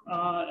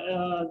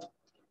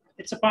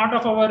part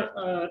of our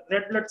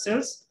red blood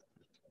cells,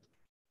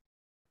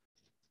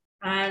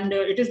 and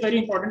it is very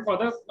important for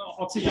the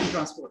oxygen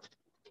transport.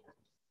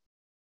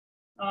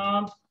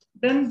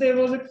 Then there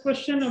was a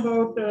question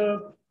about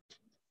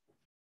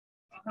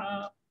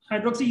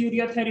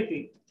hydroxyurea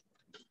therapy.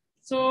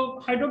 So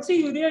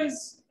hydroxyurea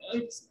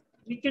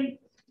we can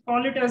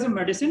call it as a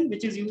medicine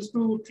which is used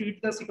to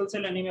treat the sickle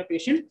cell anemia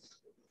patient.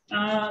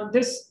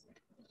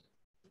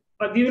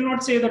 We will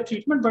not say the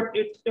treatment, but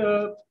it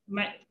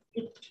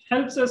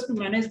helps us to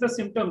manage the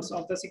symptoms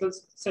of the sickle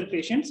cell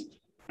patients.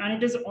 And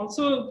it is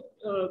also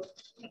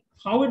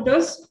how it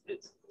does.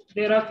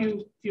 There are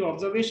few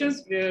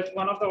observations where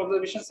one of the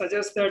observations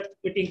suggests that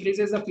it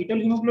increases the fetal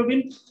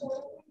hemoglobin.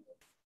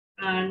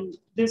 And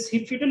this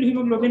fetal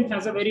hemoglobin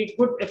has a very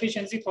good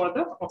efficiency for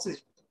the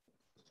oxygen.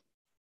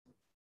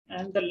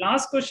 And the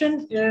last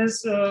question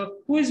is,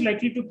 who is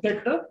likely to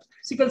get the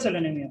sickle cell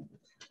anemia?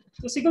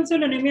 So sickle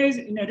cell anemia is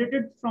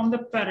inherited from the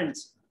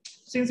parents.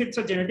 Since it's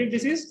a genetic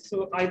disease,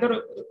 so either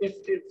of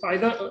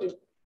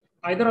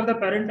the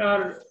parent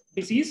are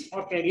deceased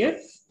or carrier,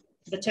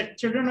 the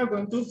children are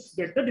going to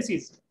get the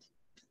disease.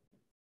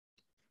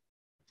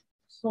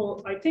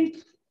 So I think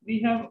we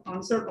have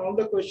answered all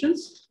the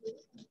questions.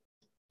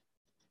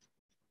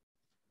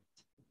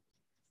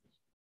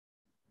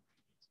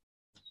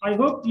 I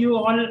hope you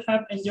all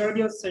have enjoyed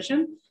your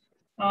session.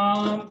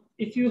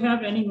 If you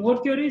have any more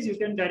queries, you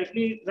can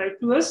directly write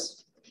to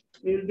us.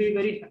 We will be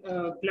very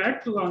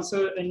glad to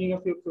answer any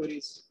of your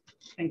queries.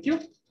 Thank you.